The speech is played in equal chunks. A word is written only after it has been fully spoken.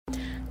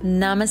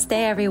Namaste,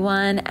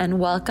 everyone, and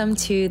welcome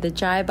to the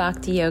Jai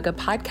Bhakti Yoga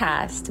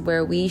podcast,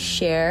 where we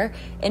share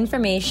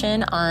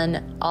information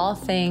on all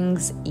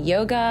things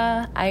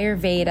yoga,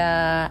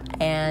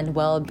 Ayurveda, and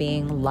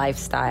well-being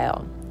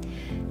lifestyle.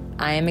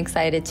 I am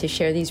excited to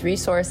share these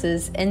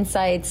resources,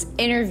 insights,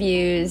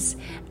 interviews,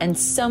 and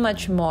so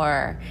much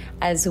more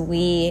as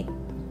we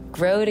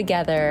grow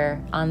together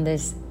on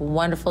this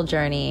wonderful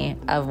journey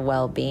of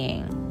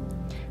well-being.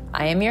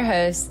 I am your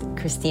host,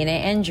 Christina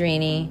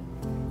Andrini,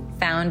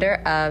 founder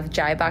of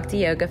Jai Bhakti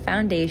Yoga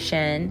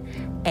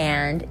Foundation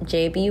and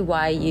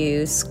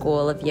JBYU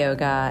School of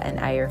Yoga and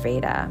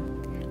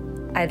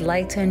Ayurveda. I'd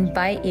like to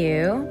invite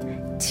you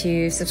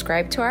to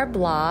subscribe to our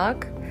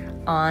blog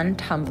on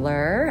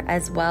Tumblr,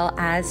 as well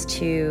as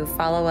to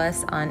follow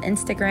us on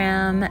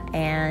Instagram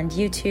and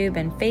YouTube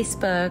and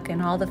Facebook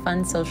and all the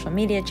fun social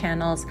media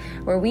channels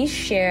where we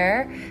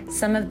share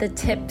some of the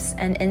tips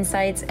and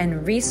insights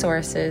and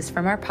resources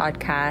from our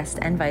podcast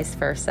and vice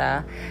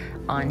versa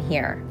on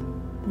here.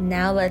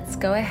 Now let's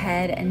go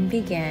ahead and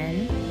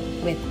begin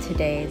with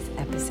today's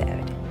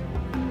episode.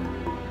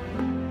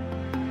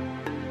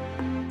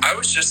 I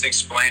was just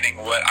explaining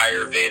what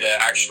Ayurveda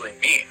actually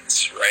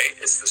means, right?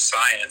 It's the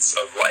science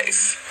of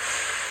life.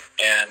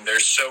 And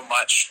there's so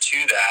much to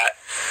that,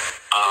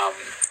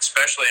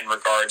 especially in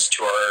regards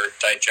to our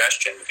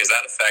digestion, because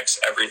that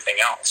affects everything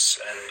else.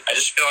 And I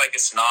just feel like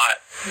it's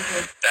not,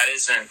 that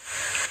isn't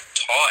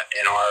taught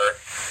in our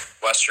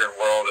Western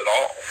world at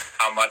all,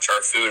 how much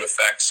our food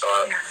affects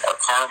our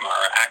karma,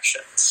 our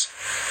actions.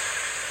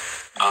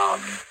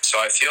 So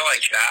I feel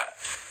like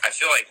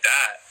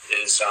that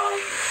is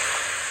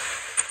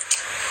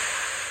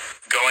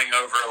going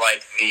over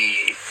like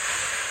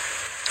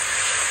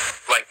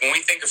when we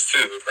think of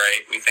food,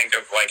 right? We think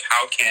of like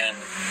how can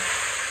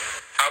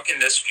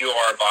this fuel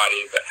our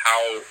body, but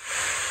how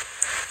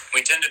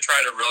we tend to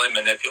try to really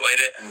manipulate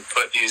it and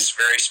put these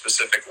very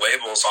specific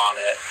labels on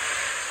it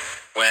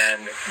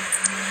when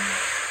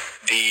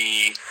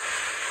the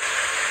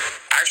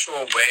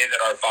actual way that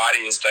our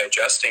body is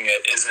digesting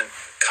it isn't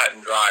cut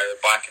and dry or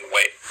black and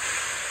white.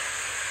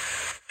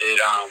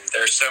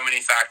 There's so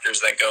many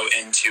factors that go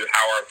into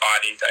how our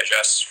body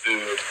digests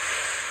food,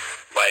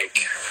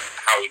 like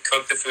how we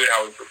cook the food,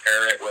 how we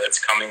prepare it, where it's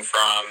coming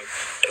from,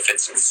 if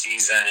it's in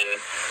season,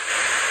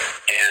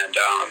 and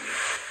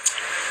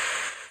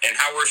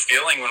how we're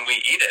feeling when we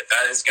eat it.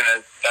 That is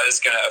gonna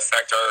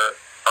affect our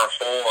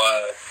whole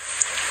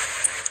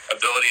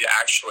ability to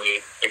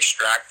actually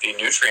extract the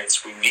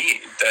nutrients we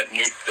need,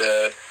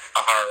 the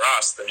ahara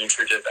ras, the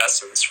nutritive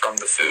essence from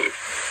the food.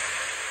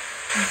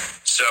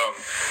 So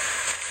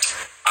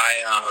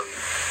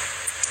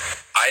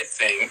I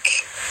think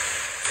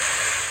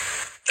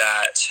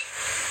that,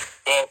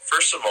 well,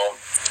 first of all,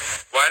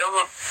 why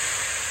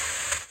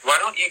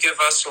don't you give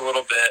us a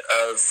little bit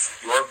of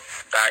your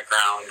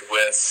background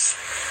with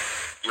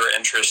your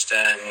interest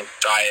in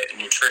diet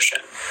and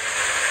nutrition?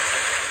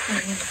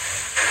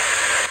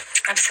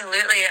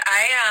 Absolutely.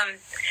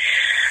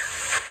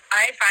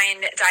 I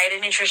find diet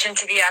and nutrition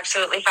to be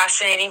absolutely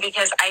fascinating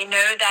because I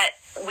know that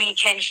we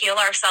can heal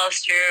ourselves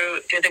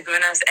through the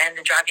gunas and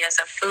the dravyas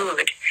of food.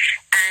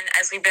 And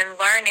as we've been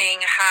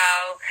learning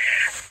how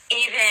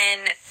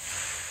even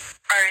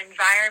our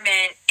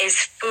environment is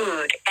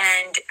food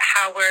and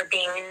how we're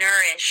being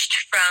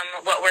nourished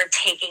from what we're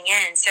taking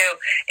in. So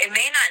it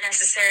may not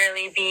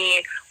necessarily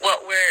be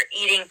what we're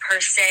eating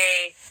per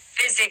se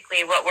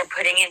physically, what we're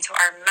putting into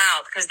our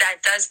mouth, because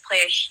that does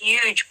play a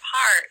huge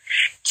part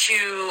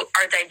to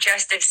our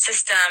digestive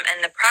system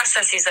and the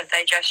processes of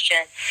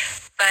digestion.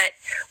 But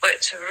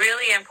what's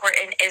really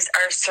important is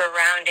our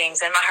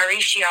surroundings. And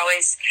Maharishi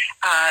always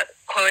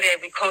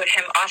we quote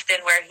him often,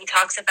 where he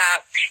talks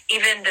about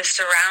even the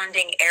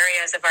surrounding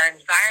areas of our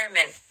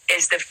environment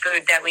is the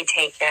food that we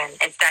take in.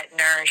 It's that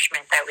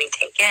nourishment that we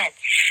take in.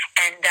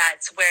 And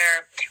that's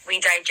where we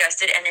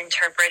digest it and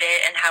interpret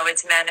it and how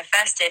it's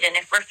manifested. And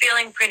if we're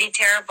feeling pretty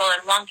terrible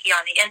and wonky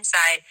on the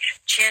inside,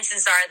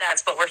 chances are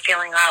that's what we're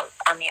feeling out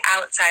on the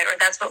outside, or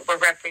that's what we're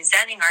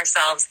representing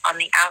ourselves on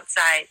the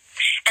outside.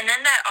 And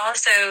then that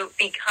also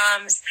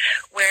becomes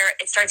where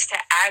it starts to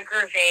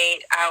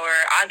aggravate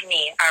our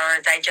Agni,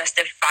 our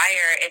digestive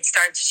fire. It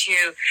starts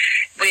to,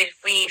 if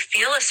we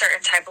feel a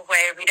certain type of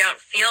way, we don't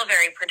feel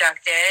very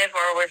productive,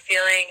 or we're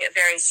feeling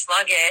very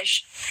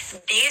sluggish.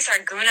 These are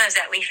gunas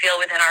that we feel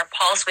within our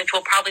pulse, which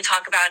we'll probably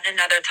talk about in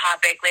another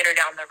topic later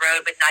down the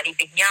road with Nadi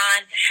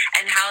Vignan,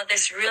 and how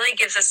this really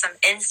gives us some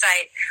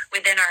insight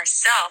within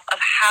ourselves of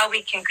how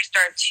we can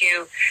start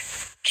to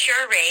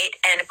curate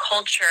and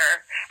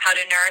culture how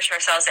to nourish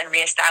ourselves and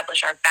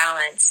reestablish our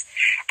balance.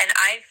 And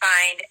I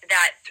find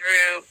that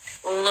through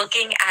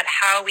looking at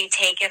how we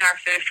take in our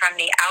food from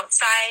the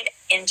outside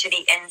into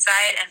the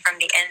inside and from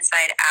the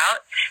inside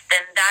out,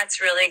 then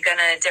that's really going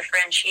to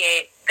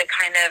differentiate the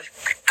kind of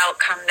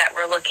outcome that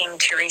we're looking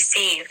to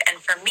receive. And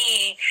for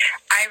me,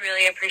 I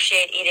really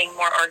appreciate eating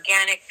more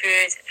organic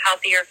foods,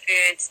 healthier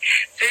foods,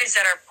 foods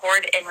that are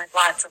poured in with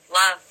lots of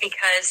love,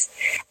 because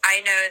I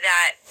know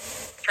that,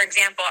 for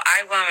example,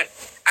 I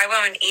I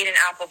won't eat an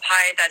apple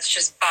pie that's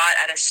just bought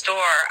at a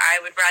store.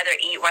 I would rather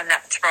eat one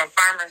that's from a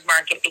farmer's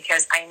market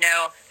because I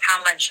know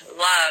how much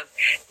love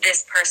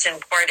this person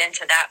poured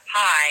into that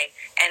pie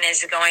and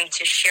is going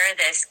to share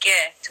this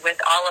gift with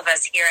all of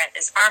us here at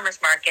this farmer's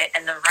market.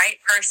 And the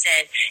right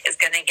person is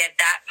going to get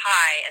that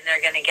pie, and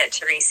they're going to get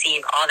to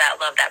receive all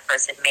that love that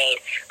person made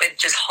with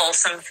just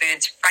wholesome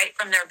foods right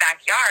from their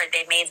backyard.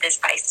 They made this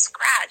by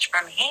scratch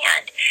from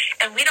hand.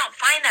 And we don't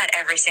find that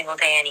every single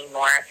day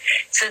anymore.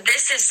 So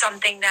this is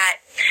something that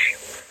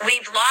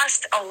we've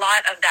lost a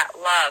lot of that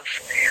love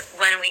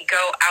when we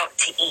go out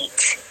to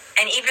eat.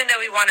 And even though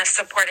we want to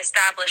support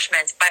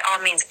establishments, by all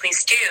means,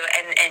 please do,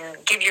 and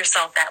give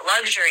yourself that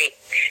luxury.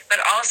 But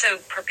also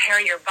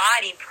prepare your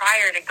body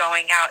prior to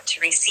going out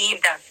to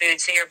receive that food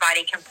so your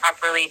body can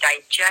properly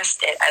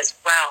digest it as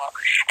well.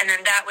 And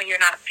then that way you're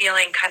not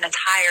feeling kind of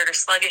tired or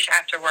sluggish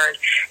afterward,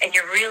 and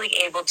you're really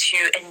able to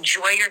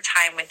enjoy your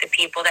time with the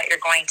people that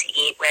you're going to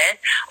eat with,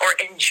 or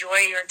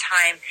enjoy your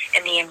time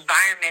in the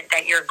environment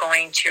that you're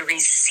going to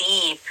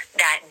receive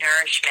that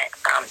nourishment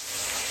from.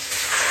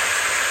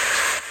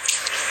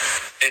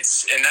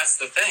 And that's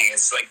the thing.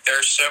 It's like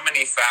there's so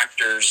many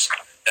factors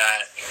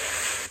that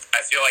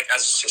I feel like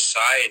as a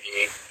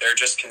society they're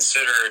just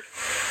considered.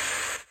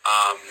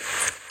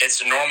 It's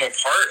a normal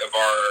part of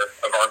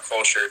our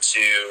culture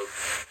to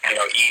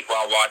eat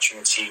while watching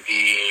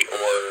TV,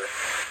 or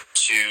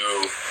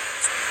to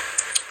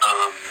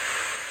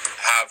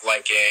have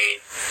like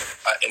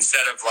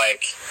instead of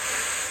like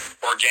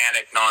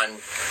organic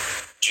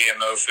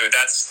non-GMO food.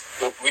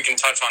 We can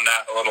touch on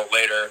that a little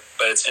later,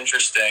 but it's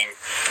interesting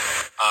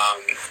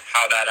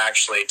how that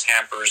actually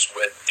tampers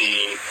with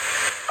the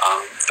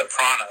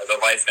prana, the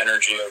life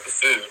energy of the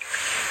food.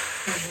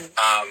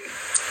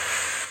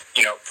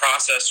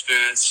 Processed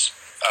foods,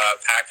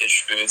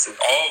 packaged foods,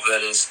 all of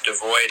that is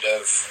devoid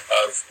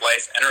of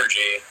life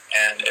energy,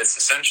 and it's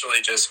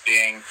essentially just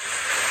being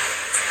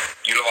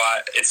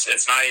utilized.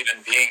 It's not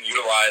even being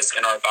utilized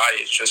in our body.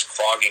 It's just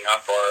clogging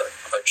up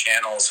our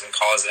channels and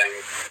causing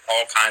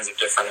all kinds of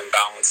different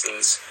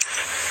imbalances.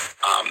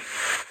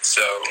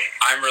 So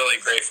I'm really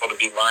grateful to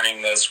be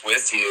learning this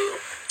with you,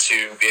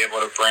 to be able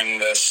to bring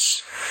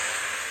this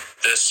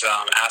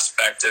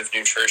aspect of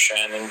nutrition.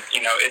 And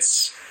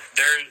it's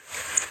there.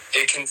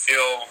 It can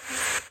feel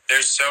there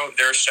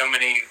are so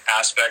many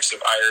aspects of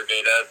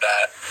Ayurveda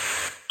that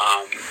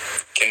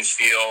can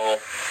feel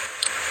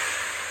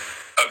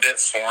a bit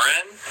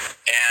foreign,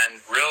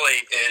 and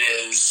really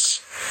it is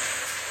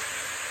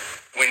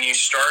when you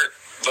start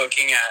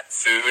looking at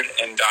food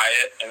and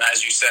diet, and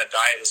as you said,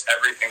 diet is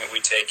everything that we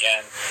take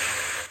in.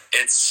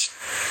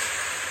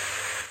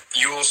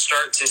 You will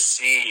start to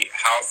see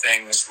how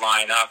things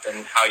line up,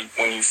 and how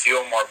when you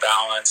feel more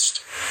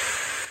balanced,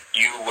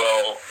 you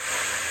will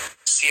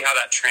see how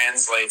that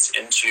translates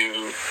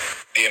into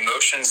the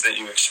emotions that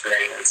you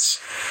experience,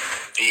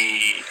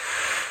 the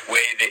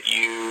way that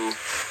you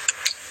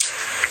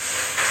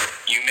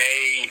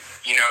may,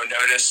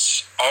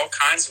 notice all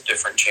kinds of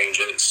different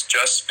changes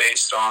just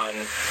based on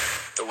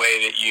the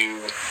way that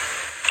you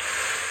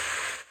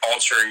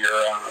alter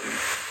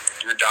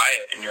your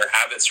diet and your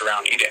habits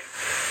around eating.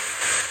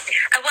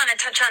 I want to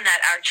touch on that,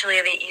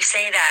 actually, that you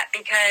say that,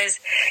 because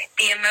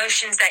the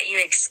emotions that you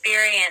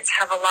experience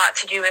have a lot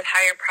to do with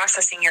how you're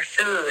processing your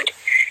food.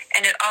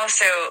 And it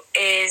also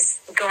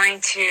is going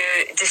to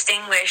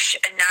distinguish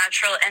a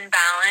natural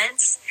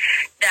imbalance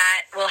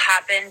that will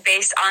happen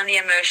based on the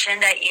emotion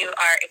that you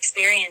are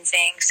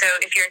experiencing. So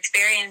if you're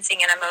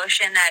experiencing an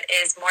emotion that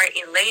is more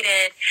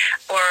elated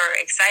or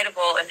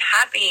excitable and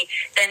happy,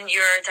 then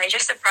your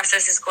digestive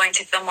process is going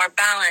to feel more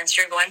balanced.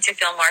 You're going to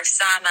feel more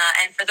sama.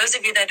 And for those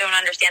of you that don't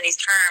understand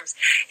these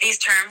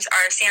terms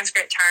are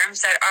Sanskrit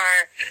terms that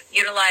are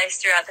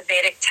utilized throughout the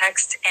Vedic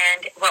text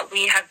and what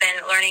we have been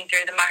learning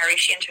through the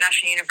Maharishi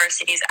International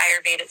University's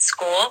Ayurvedic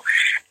school.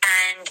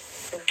 And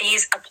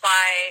these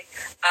apply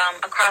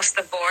across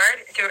the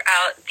board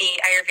throughout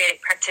the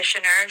Ayurvedic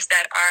practitioners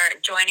that are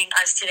joining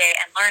us today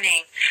and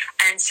learning.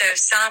 And so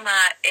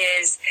sama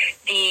is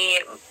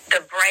the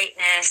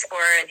brightness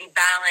or the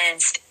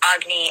balanced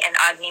Agni, and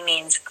Agni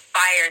means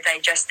fire,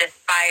 digestive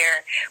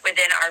fire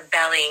within our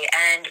belly.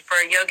 And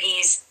for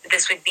yogis,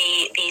 this would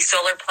be the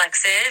solar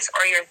plexus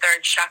or your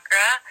third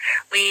chakra.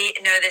 We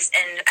know this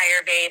in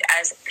Ayurveda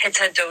as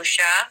Pitta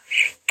dosha,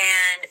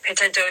 and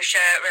Pitta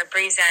dosha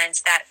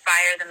represents that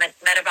fire, the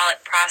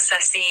metabolic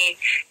processes.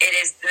 It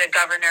is the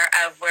governor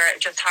of where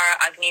Jatara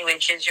Agni,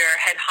 which is your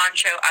head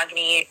honcho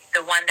Agni,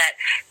 the one that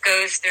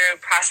goes through,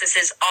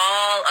 processes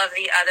all of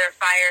the other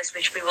fires,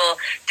 which we will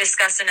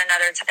discuss in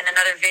another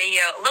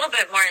video, a little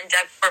bit more in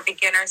depth for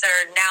beginners that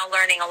are now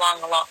learning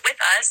along with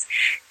us.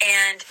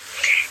 And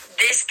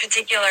this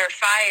particular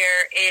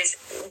fire is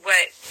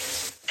what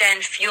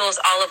then fuels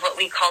all of what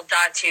we call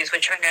dhatus,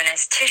 which are known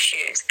as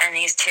tissues. And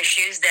these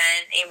tissues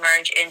then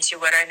emerge into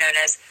what are known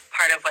as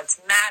part of what's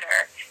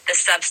matter, the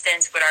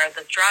substance, what are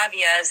the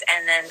dravyas,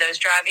 and then those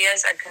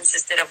dravyas are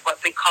consisted of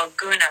what we call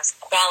gunas,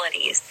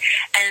 qualities.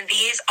 And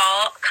these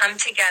all come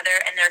together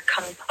and they're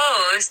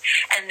composed,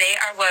 and they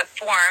are what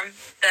form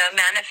the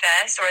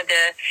manifest, or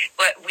the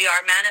what we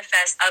are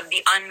manifest of the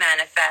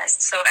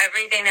unmanifest. So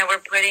everything that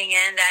we're putting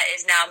in that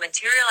is now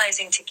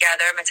materializing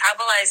together,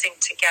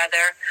 metabolizing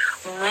together,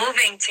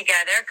 moving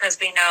together, because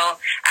we know,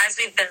 as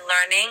we've been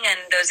learning, and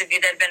those of you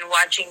that have been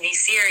watching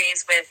these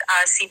series with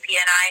CP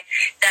and I,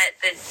 that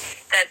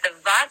the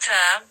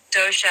Vata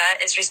dosha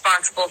is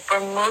responsible for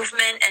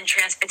movement and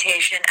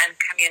transportation and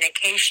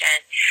communication.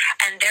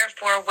 And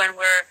therefore, when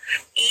we're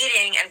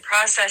eating and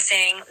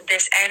processing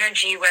this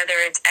energy, whether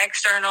it's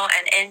external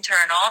and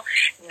internal,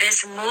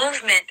 this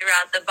movement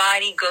throughout the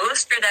body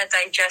goes through that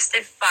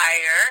digestive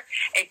fire.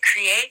 It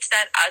creates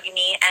that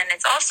Agni, and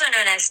it's also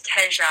known as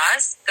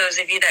Tejas. Those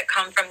of you that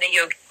come from the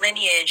yogic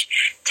lineage,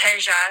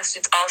 Tejas,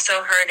 it's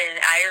also heard in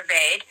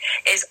Ayurveda,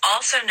 is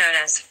also known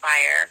as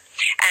fire.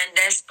 And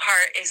this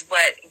part is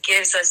what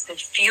gives us the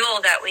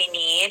fuel that we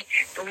need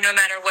no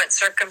matter what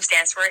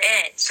circumstance we're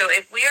in. So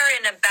if we are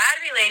in a bad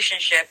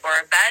relationship or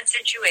a bad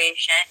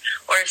situation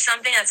or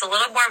something that's a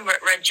little more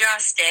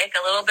rajastic,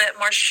 a little bit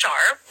more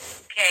sharp,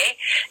 okay,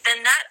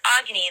 then that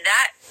Agni,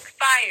 that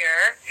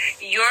fire,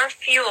 your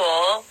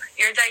fuel,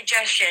 your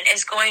digestion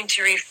is going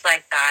to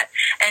reflect that.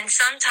 And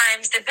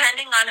sometimes,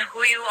 depending on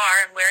who you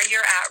are and where you're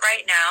at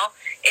right now,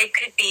 it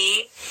could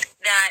be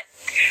that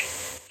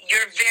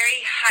you're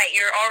very high,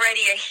 you're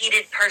already a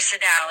heated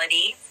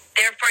personality.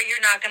 Therefore, you're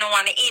not going to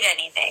want to eat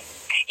anything.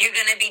 You're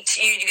going to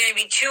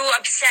be too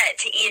upset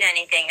to eat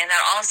anything, and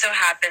that also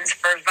happens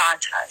for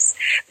vatas.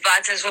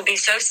 Vatas will be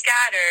so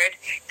scattered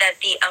that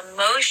the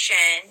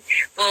emotion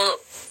will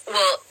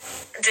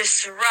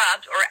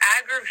disrupt or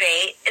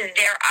aggravate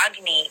their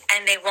Agni,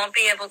 and they won't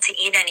be able to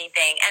eat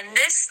anything. And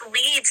this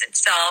leads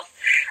itself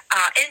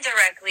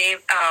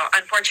indirectly,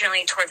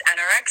 unfortunately, towards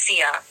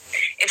anorexia.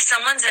 If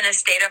someone's in a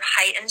state of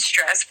heightened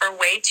stress for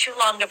way too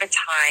long of a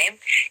time,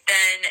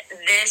 then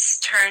this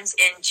turns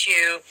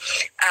into,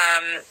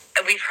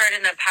 we've heard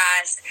in the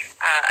past,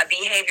 a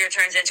behavior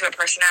turns into a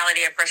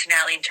personality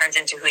turns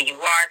into who you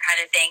are,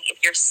 kind of thing,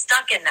 if you're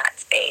stuck in that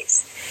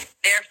space.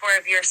 Therefore,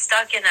 if you're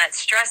stuck in that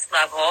stress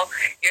level,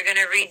 you're going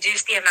to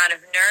reduce the amount of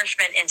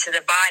nourishment into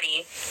the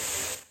body,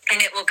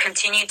 and it will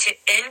continue to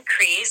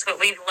increase what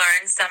we've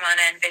learned,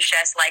 samana and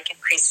vishes, like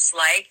increases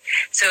like.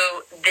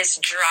 So this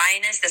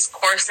dryness, this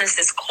coarseness,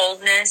 this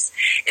coldness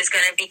is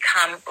going to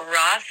become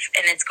rough,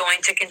 and it's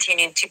going to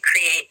continue to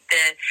create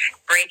the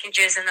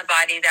breakages in the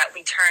body that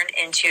we turn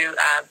into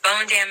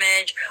bone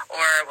damage,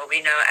 or what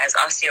we know as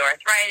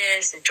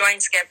osteoarthritis, the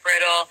joints get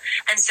brittle.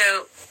 And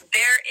so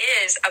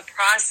there is a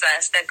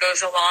process that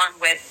goes along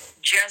with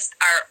just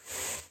our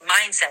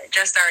mindset,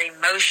 just our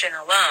emotion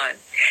alone.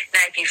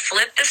 Now, if you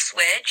flip the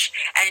switch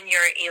and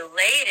you're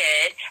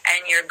elated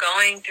and you're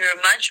going through a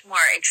much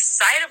more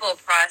excitable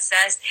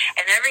process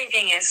and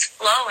everything is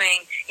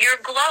flowing, you're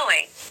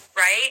glowing,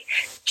 right?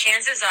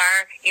 Chances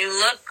are you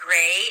look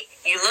great,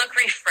 you look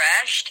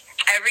refreshed,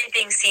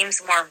 everything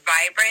seems more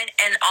vibrant,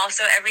 and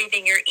also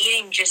everything you're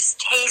eating just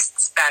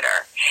tastes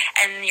better.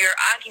 And your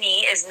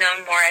Agni is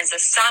known more as a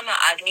Sama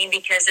Agni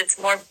because it's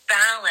more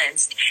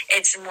balanced,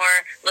 it's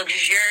more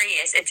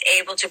luxurious, it's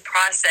able to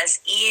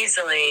process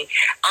easily,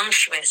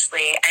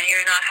 unctuously, and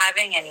you're not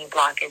having any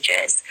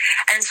blockages.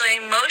 And so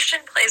emotion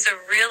plays a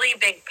really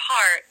big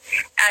part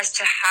as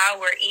to how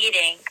we're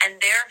eating, and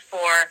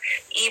therefore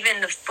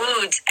even the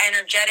foods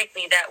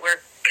energetically that we're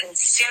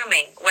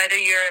consuming, whether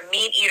you're a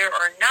meat eater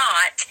or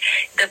not,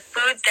 the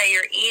foods that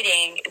you're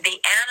eating, the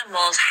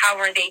animals, how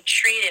are they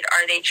treated?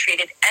 Are they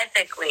treated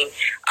ethically?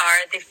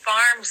 Are the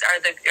farms,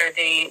 are the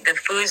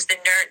foods, the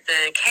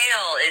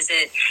kale, is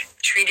it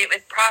treated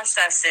with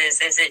processes?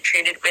 Is it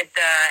treated with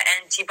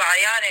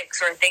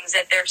antibiotics or things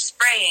that they're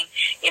spraying?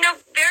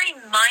 Very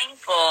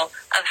mindful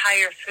of how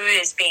your food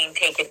is being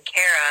taken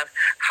care of.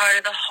 How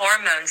are the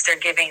hormones they're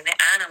giving the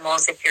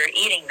animals if you're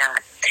eating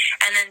that?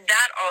 And then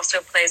that also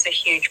plays a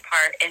huge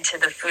part into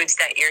the foods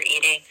that you're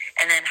eating,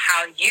 and then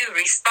how you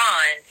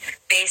respond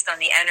based on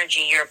the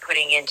energy you're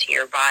putting into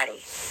your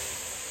body.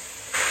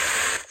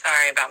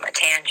 Sorry about my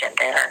tangent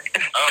there.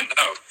 Oh,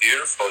 no,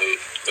 beautifully.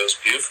 That was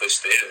beautifully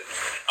stated.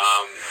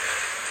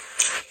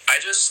 I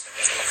just,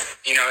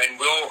 and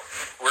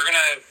we're going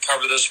to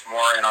cover this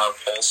more in our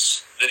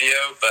Pulse video,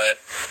 but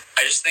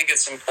I just think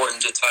it's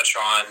important to touch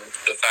on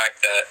the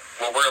fact that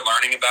what we're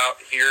learning about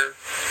here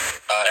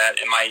at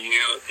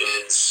MIU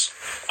is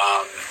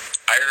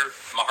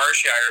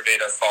Maharshi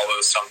Ayurveda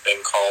follows something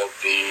called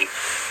the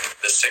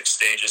 6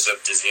 stages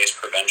of disease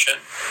prevention.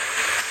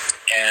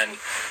 And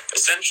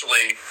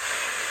essentially,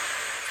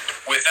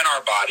 within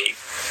our body,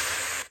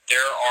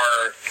 there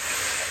are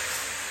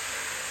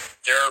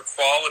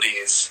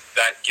qualities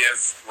that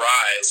give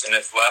rise, and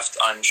if left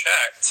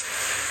unchecked,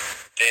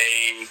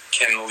 they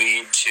can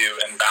lead to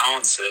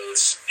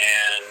imbalances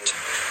and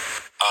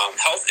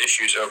health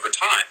issues over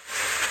time.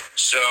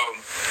 So,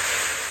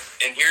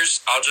 and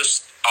here's,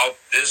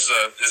 this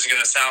is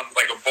going to sound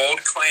like a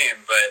bold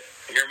claim, but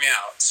hear me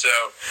out. So,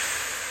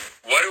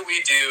 what do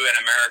we do in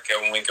America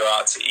when we go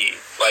out to eat?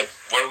 Like,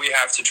 what do we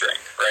have to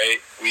drink, right?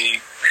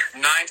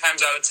 9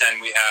 times out of 10,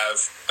 we have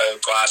a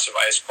glass of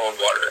ice cold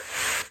water.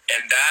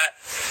 And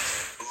that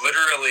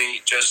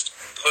literally just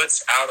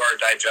puts out our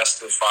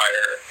digestive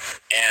fire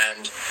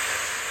and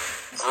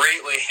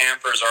greatly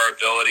hampers our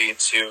ability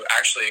to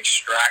actually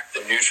extract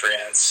the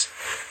nutrients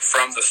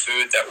from the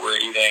food that we're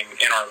eating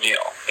in our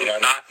meal. You know,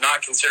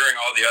 not considering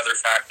all the other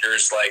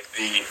factors like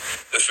the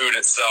food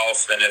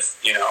itself, and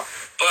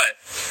but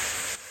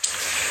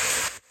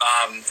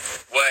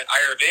what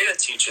Ayurveda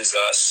teaches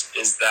us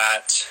is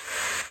that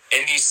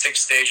in these 6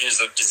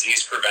 stages of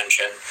disease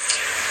prevention,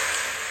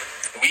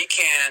 we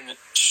can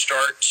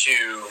start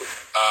to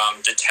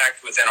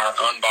detect within our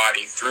own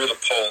body through the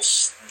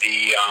pulse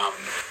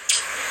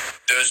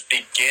those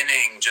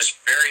beginning, just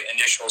very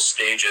initial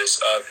stages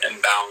of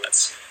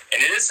imbalance.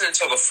 And it isn't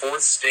until the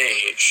 4th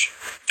stage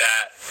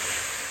that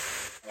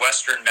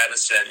Western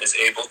medicine is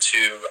able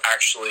to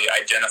actually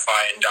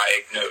identify and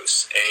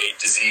diagnose a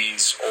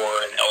disease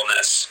or an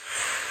illness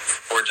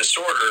or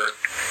disorder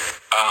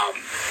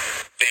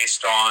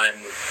based on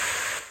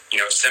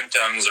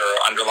symptoms or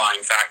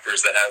underlying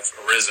factors that have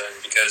arisen,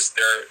 because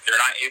they're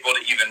not able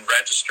to even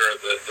register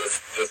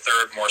the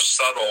third, more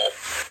subtle.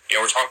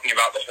 We're talking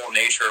about the whole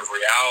nature of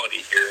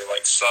reality here,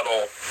 like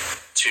subtle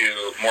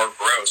to more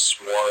gross,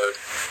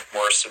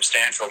 more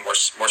substantial, more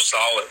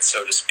solid,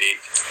 so to speak.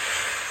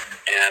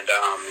 And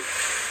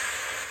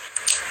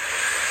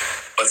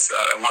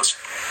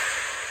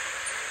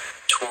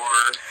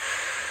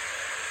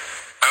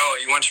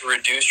you want to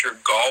reduce your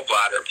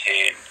gallbladder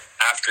pain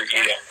after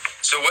eating.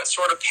 So what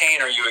sort of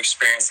pain are you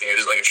experiencing?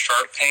 Is it like a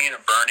sharp pain, a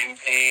burning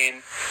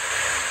pain?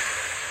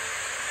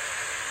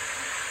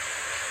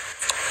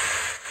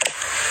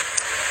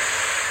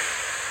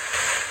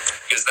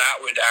 Because that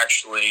would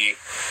actually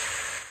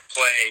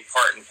play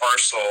part and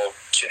parcel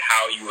to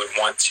how you would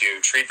want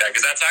to treat that.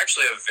 Because that's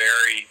actually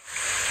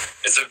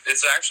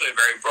it's actually a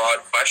very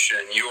broad question.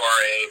 You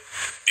are a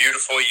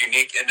beautiful,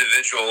 unique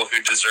individual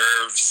who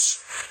deserves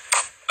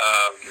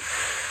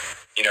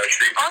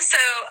treatment. Also,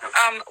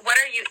 what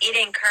are you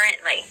eating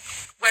currently?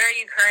 What are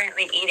you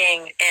currently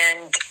eating,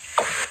 and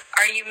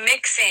are you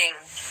mixing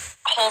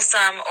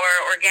wholesome or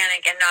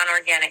organic and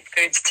non-organic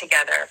foods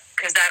together?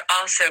 Because that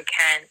also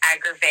can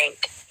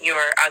aggravate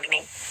your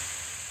Agni.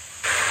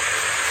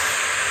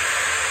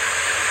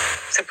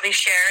 So please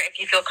share if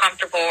you feel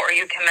comfortable, or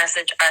you can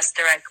message us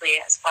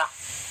directly as well.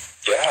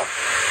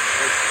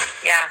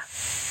 Yeah.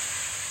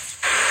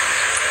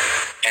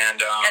 And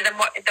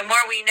the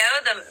more we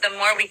know, the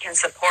more we can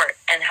support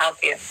and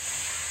help you.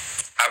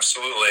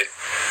 Absolutely.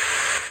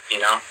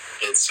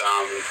 It's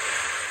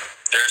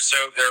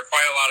there are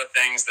quite a lot of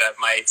things that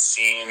might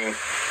seem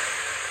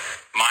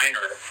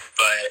minor,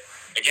 but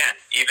again,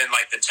 even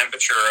like the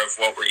temperature of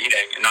what we're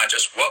eating, and not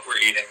just what we're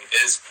eating,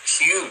 is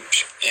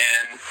huge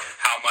in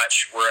how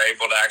much we're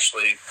able to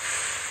actually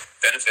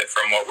benefit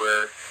from what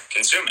we're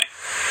consuming.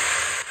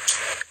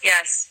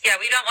 Yes. Yeah,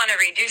 we don't want to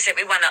reduce it.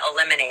 We want to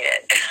eliminate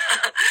it.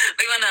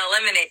 We want to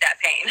eliminate that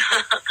pain.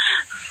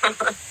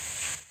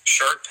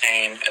 Sharp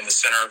pain in the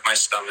center of my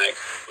stomach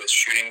with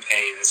shooting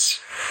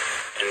pains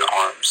in the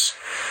arms.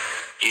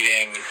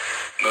 Eating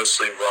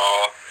mostly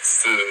raw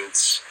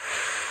foods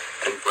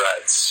and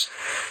breads.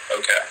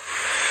 Okay.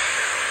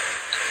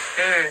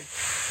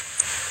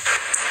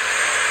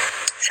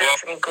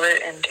 Some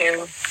gluten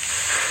too.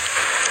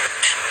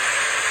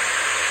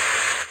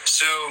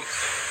 So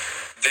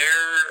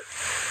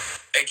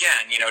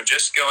again,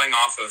 just going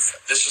off of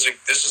this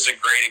is a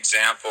great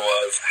example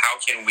of how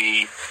can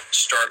we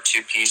start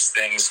to piece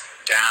things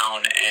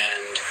down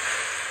and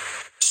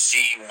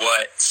see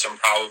what some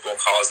probable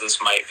causes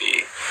might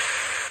be.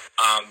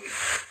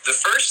 The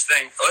first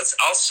thing,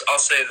 I'll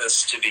say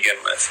this to begin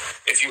with.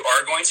 If you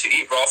are going to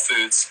eat raw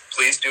foods,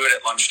 please do it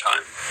at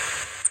lunchtime,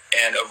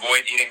 and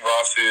avoid eating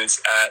raw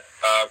foods at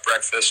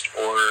breakfast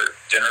or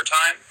dinner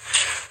time.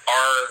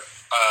 Our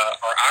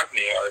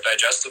Agni, our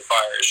digestive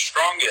fire, is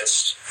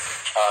strongest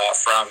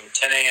from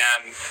 10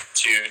 a.m.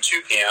 to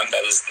 2 p.m.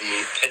 That is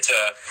the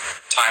Pitta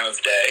time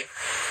of day.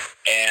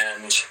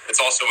 And it's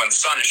also when the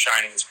sun is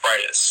shining its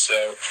brightest.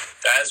 So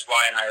that is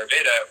why in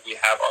Ayurveda we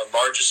have our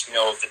largest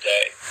meal of the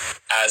day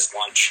as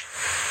lunch.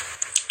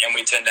 And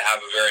we tend to have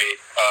a very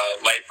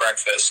light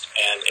breakfast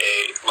and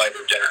a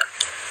lighter dinner.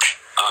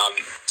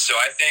 So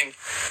I think,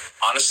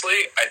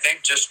 honestly,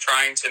 just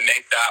trying to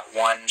make that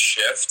one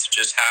shift,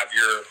 just have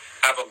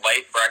a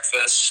light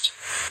breakfast,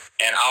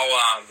 and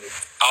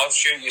I'll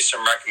shoot you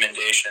some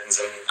recommendations,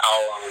 and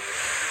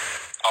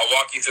I'll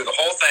walk you through the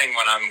whole thing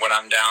when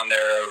I'm down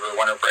there over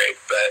winter break.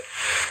 But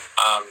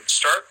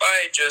start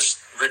by just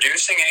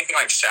reducing anything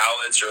like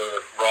salads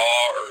or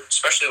raw, or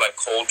especially like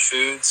cold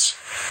foods.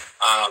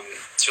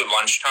 to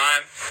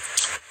lunchtime,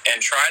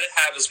 and try to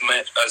have as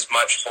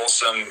much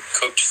wholesome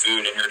cooked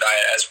food in your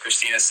diet. As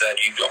Christina said,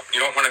 you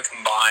don't want to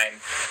combine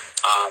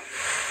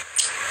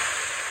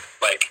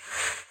like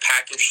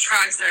packaged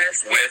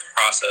food with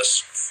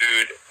processed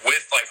food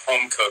with like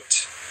home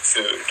cooked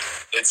food.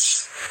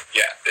 It's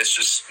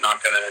just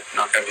not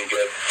gonna be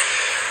good.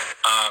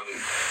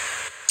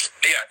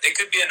 It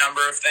could be a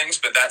number of things,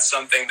 but that's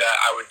something that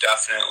I would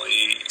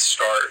definitely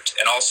start.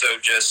 And also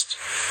just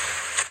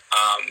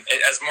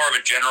as more of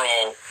a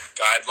general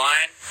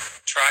guideline,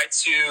 try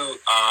to,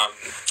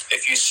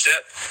 if you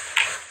sip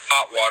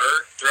hot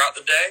water throughout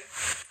the day,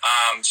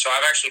 so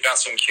I've actually got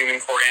some cumin,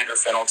 coriander,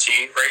 fennel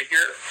tea right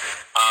here.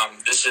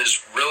 This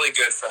is really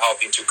good for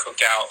helping to cook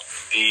out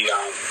the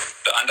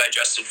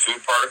undigested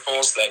food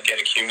particles that get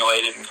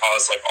accumulated and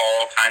cause like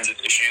all kinds of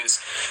issues.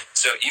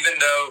 So even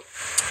though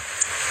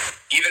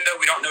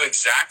we don't know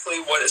exactly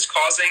what is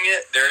causing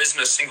it, there isn't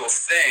a single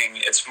thing.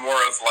 It's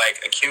more of like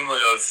a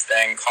cumulative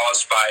thing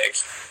caused by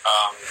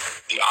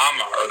the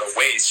ama, or the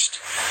waste,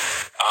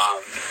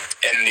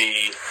 in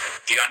the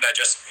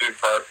undigested food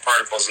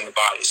particles in the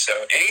body. So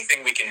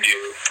anything we can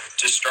do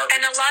to start.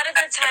 And a lot of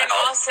the time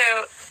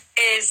also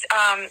is,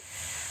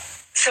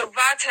 so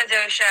Vata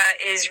dosha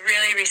is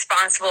really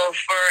responsible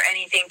for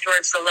anything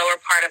towards the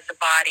lower part of the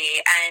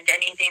body and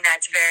anything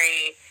that's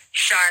very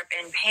sharp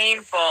and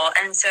painful.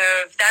 And so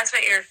if that's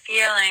what you're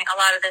feeling a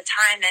lot of the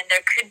time, then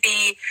there could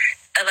be,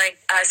 like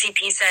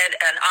CP said,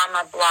 an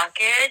ama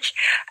blockage.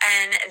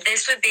 And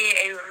this would be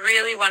a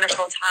really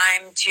wonderful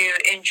time to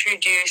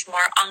introduce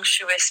more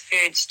unctuous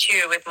foods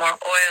too, with more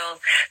oil,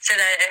 so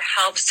that it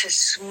helps to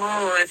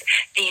smooth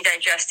the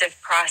digestive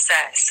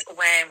process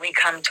when we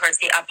come towards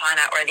the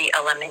apana, or the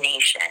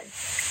elimination.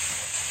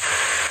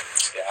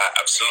 Yeah,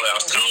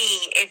 absolutely.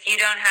 Ghee, if you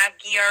don't have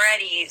ghee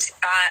already,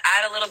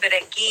 add a little bit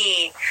of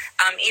ghee,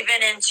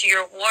 even into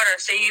your water.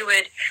 So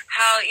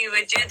how you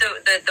would do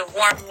the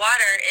warm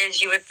water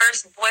is you would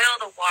first boil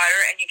the water,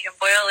 and you can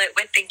boil it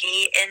with the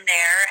ghee in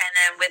there, and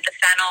then with the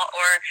fennel.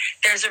 Or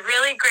there's a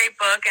really great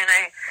book, and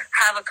I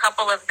have a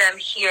couple of them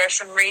here,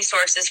 some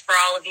resources for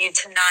all of you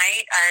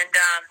tonight. And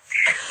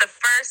the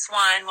first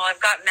one, well,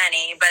 I've got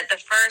many, but the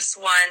first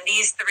one,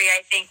 these three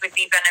I think would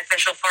be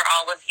beneficial for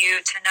all of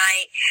you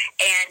tonight.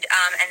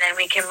 And then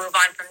we can move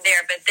on from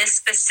there. But this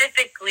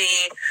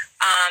specifically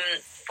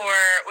for,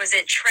 was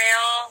it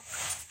Trail?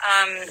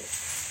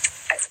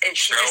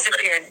 She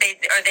disappeared.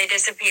 They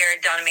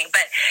disappeared on me.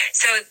 But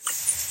so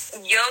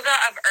Yoga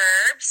of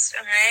Herbs,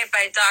 right,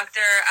 by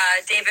Dr.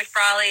 David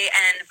Frawley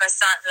and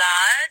Vasant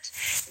Lad.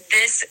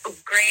 This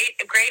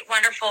great,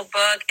 wonderful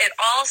book. It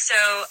also,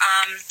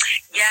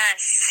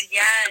 yes,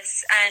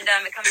 and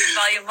it comes in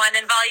volume 1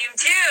 and volume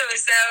 2.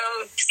 So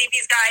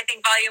CP's got, I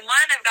think, volume 1.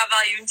 I've got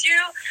volume 2,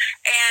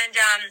 and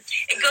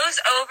it goes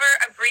over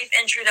a brief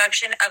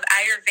introduction of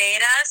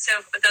Ayurveda. So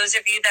for those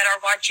of you that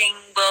are watching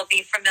will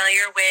be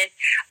familiar with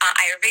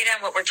Ayurveda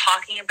and what we're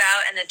talking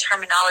about and the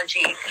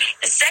terminology.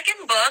 The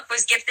second book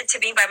was gifted to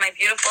me by my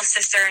beautiful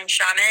sister and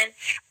shaman,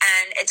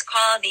 and it's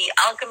called The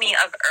Alchemy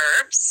of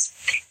Herbs.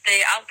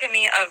 The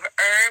Alchemy of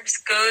Herbs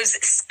goes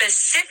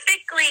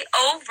specifically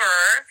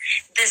over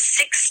the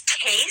 6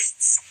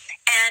 tastes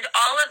and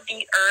all of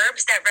the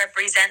herbs that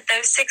represent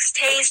those 6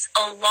 tastes,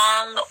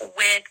 along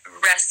with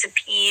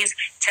recipes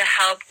to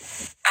help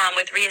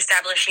with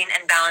reestablishing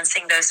and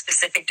balancing those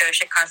specific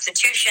dosha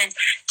constitutions,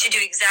 to do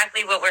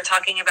exactly what we're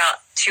talking about,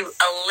 to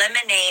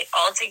eliminate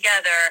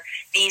altogether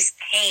these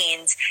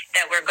pains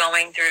that we're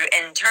going through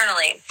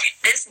internally.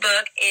 This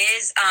book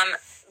is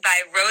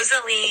by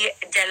Rosalie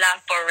de la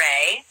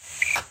Forêt.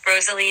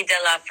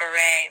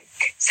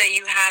 So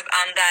you have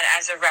that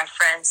as a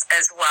reference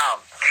as well.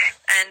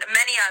 And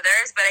many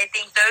others, but I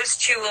think those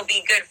 2 will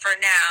be good for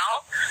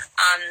now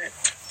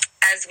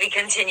as we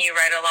continue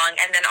right along.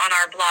 And then on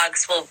our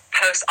blogs, we'll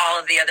post all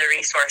of the other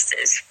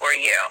resources for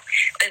you.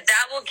 But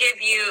that will give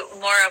you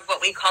more of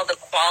what we call the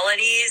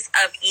qualities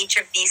of each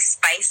of these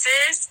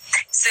spices.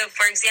 So,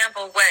 for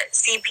example, what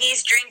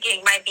CP's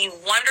drinking might be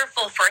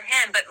wonderful for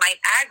him, but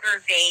might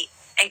aggravate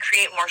and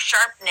create more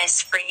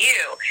sharpness for you.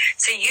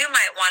 So you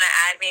might want to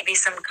add maybe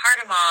some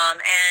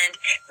cardamom and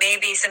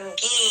maybe some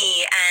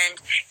ghee, and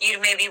you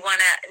maybe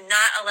want to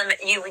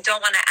you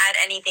don't want to add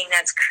anything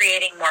that's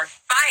creating more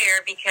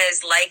fire,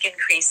 because like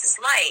increases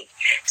like.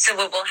 So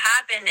what will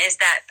happen is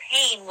that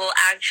pain will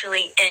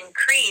actually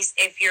increase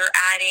if you're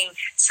adding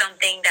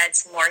something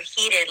that's more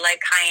heated, like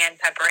cayenne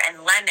pepper and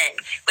lemon,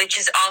 which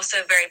is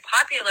also a very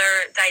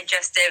popular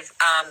digestive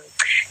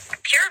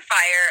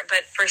purifier.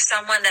 But for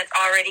someone that's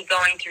already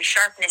going through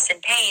sharpness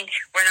and pain,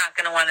 we're not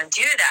going to want to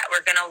do that.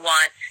 We're going to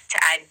want to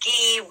add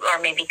ghee or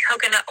maybe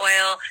coconut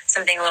oil,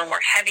 something a little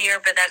more heavier,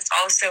 but that's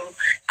also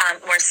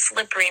more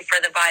slippery for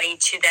the body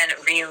to then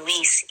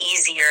release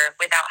easier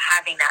without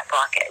having that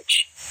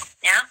blockage.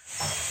 Yeah?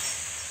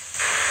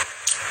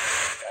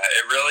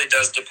 It really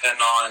does depend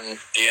on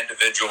the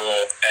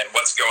individual and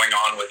what's going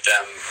on with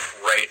them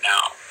right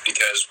now.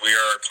 because we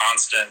are a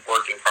constant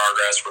work in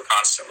progress. We're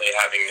constantly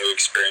having new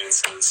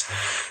experiences.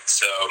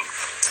 So,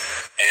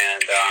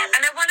 and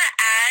I want to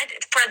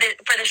add for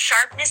the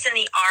sharpness in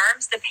the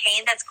arms, the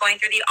pain that's going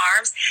through the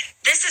arms.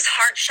 This is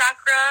heart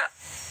chakra.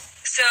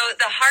 So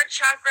the heart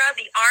chakra,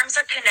 the arms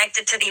are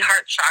connected to the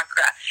heart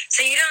chakra.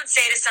 So you don't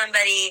say to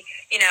somebody,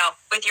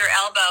 with your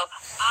elbow,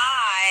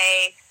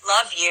 I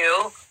love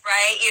you,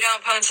 right? You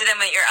don't point to them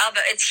with your elbow.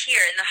 It's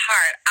here in the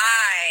heart.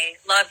 I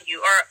love you.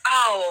 Or,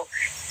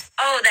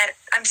 that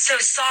I'm so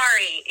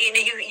sorry.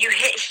 You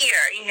hit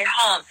here, you hit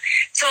home.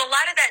 So a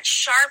lot of that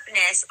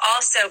sharpness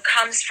also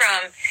comes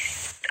from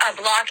a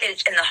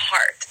blockage in the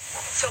heart.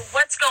 So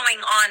what's going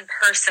on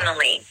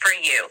personally for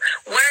you?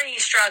 What are you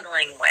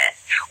struggling with?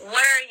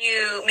 What are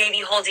you maybe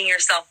holding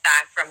yourself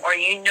back from? Or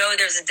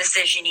there's a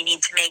decision you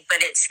need to make,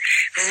 but it's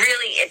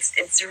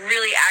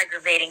really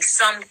aggravating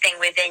something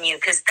within you,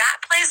 because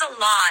that plays a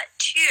lot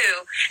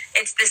too.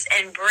 It's this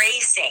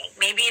embracing.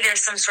 Maybe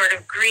there's some sort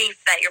of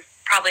grief that you're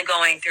probably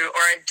going through,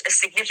 or a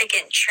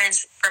significant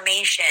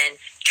translation.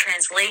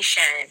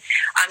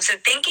 So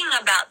thinking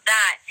about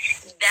that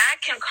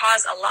can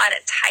cause a lot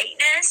of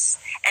tightness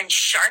and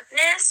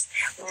sharpness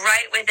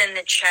right within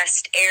the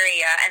chest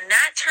area. And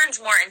that turns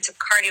more into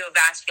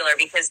cardiovascular,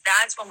 because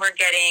that's when we're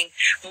getting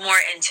more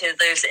into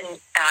those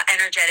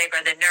energetic,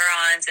 or the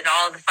neurons and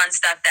all the fun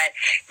stuff that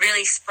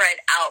really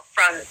spread out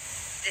from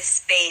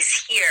this space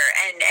here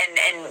and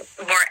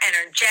more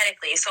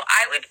energetically. So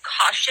I would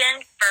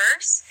caution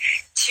first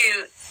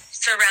to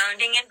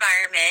surrounding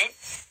environment,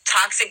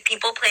 toxic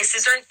people,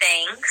 places, or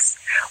things.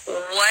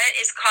 What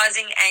is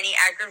causing any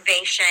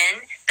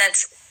aggravation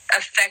that's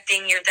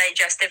affecting your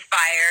digestive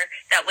fire,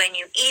 that when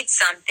you eat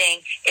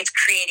something, it's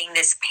creating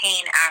this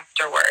pain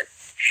afterward.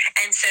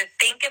 And so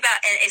think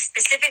about, and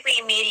specifically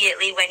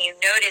immediately when you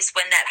notice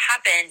when that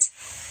happens,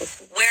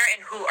 where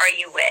and who are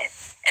you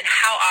with? And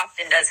how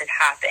often does it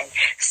happen?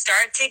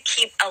 Start to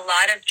keep a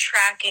lot of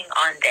tracking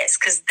on this,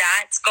 because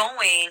that's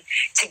going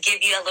to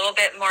give you a little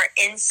bit more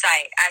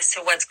insight as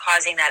to what's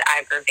causing that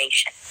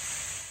aggravation.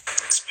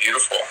 It's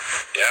beautiful.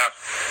 Yeah.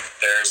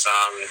 There's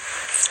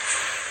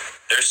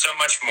so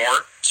much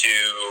more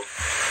to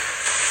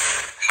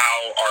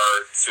how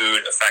our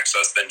food affects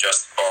us than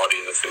just the quality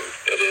of the food.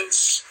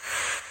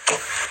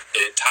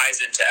 It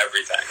ties into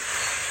everything.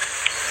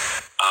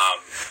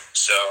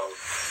 So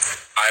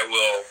I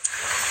will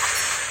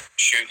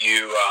shoot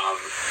you,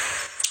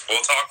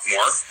 we'll talk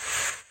more.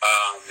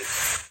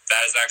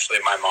 That is actually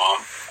my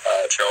mom,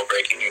 trail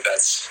breaking you.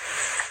 That's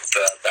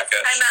Becca.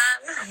 Hi,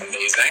 Mom.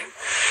 Amazing.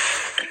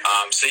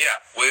 So yeah,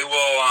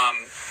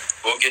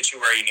 we'll get you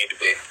where you need to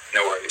be.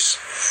 No worries.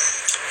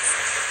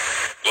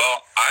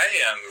 Well, I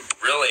am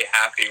really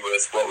happy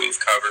with what we've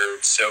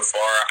covered so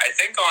far. I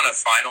think on a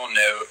final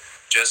note,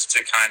 just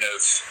to kind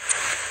of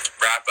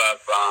wrap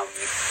up,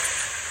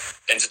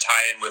 and to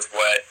tie in with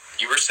what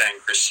you were saying,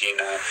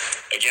 Christina,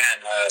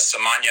 again,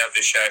 Samanya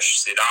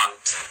Vishesh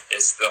Siddhant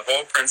is the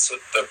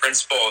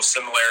principle of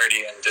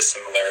similarity and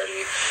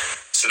dissimilarity.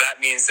 So that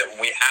means that when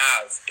we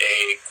have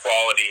a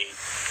quality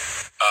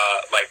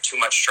like too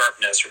much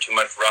sharpness or too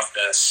much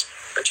roughness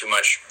or too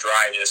much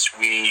dryness,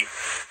 we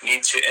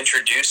need to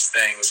introduce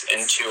things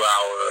into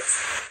our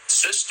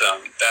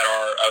system that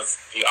are of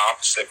the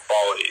opposite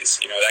qualities.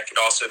 That could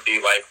also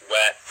be like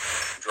wet,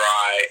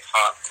 dry,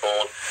 hot,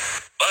 cold.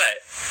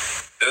 But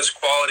those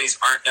qualities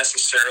aren't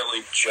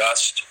necessarily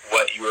just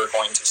what you are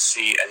going to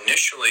see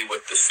initially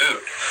with the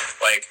food.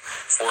 Like,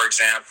 for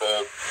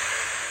example,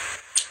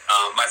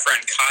 my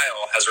friend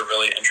Kyle has a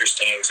really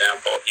interesting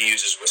example he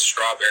uses with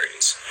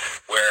strawberries,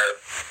 where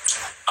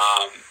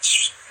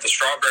the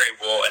strawberry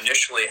will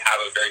initially have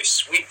a very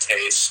sweet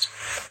taste,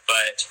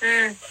 but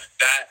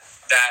that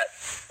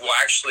will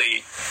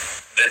actually,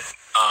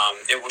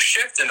 it will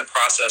shift in the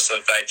process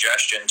of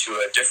digestion to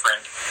a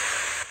different,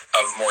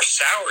 more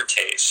sour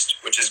taste,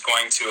 which is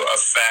going to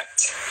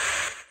affect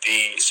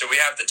so we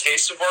have the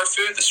taste of our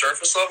food, the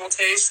surface level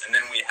taste, and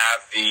then we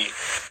have the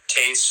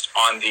taste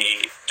on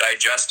the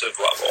digestive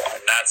level,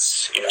 and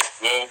that's,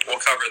 we'll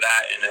cover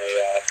that in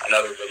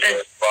another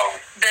video as well.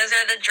 Those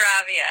are the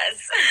dravias.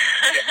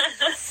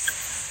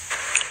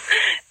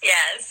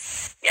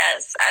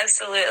 Yes,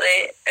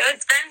 absolutely.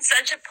 It's been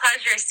such a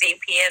pleasure, CP,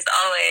 as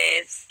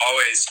always.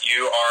 Always,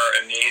 you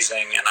are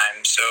amazing, and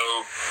I'm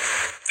so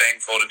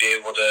thankful to be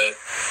able to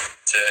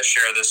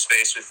share this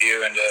space with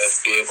you and to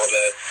be able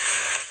to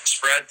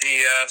spread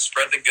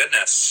the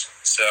goodness.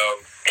 So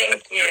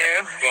thank you,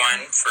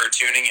 everyone, for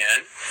tuning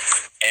in,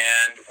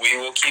 and we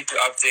will keep you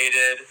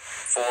updated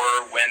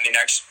for when the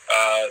next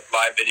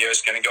live video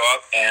is going to go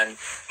up. And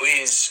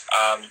please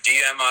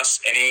DM us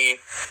any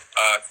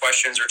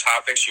questions or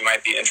topics you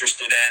might be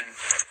interested in,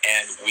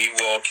 and we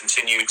will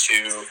continue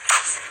to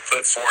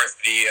put forth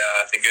the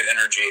good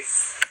energy.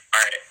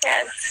 All right.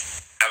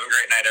 Yes. Have a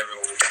great night,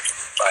 everyone.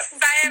 Bye.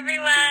 Bye,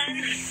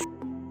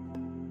 everyone.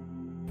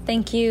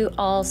 Thank you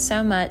all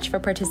so much for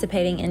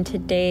participating in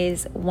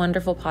today's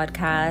wonderful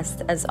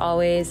podcast. As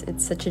always,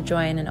 it's such a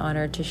joy and an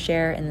honor to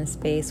share in this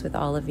space with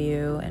all of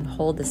you and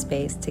hold the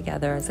space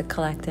together as a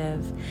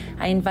collective.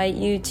 I invite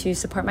you to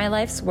support my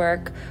life's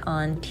work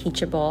on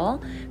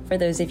Teachable. For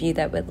those of you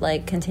that would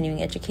like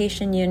continuing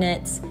education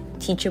units,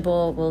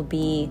 Teachable will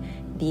be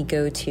the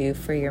go-to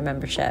for your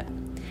membership.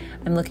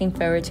 I'm looking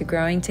forward to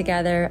growing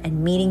together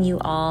and meeting you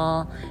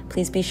all.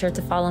 Please be sure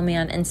to follow me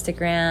on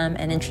Instagram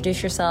and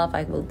introduce yourself.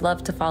 I would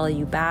love to follow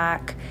you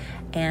back,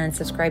 and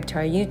subscribe to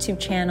our YouTube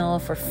channel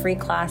for free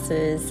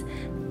classes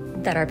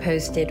that are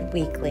posted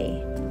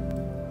weekly.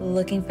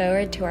 Looking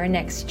forward to our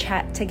next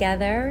chat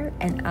together,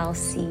 and I'll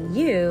see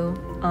you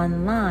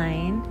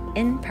online,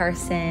 in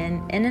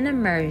person, in an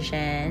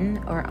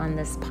immersion, or on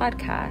this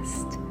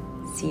podcast.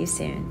 See you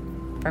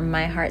soon. From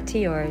my heart to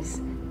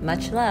yours,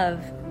 much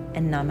love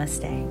and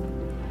namaste.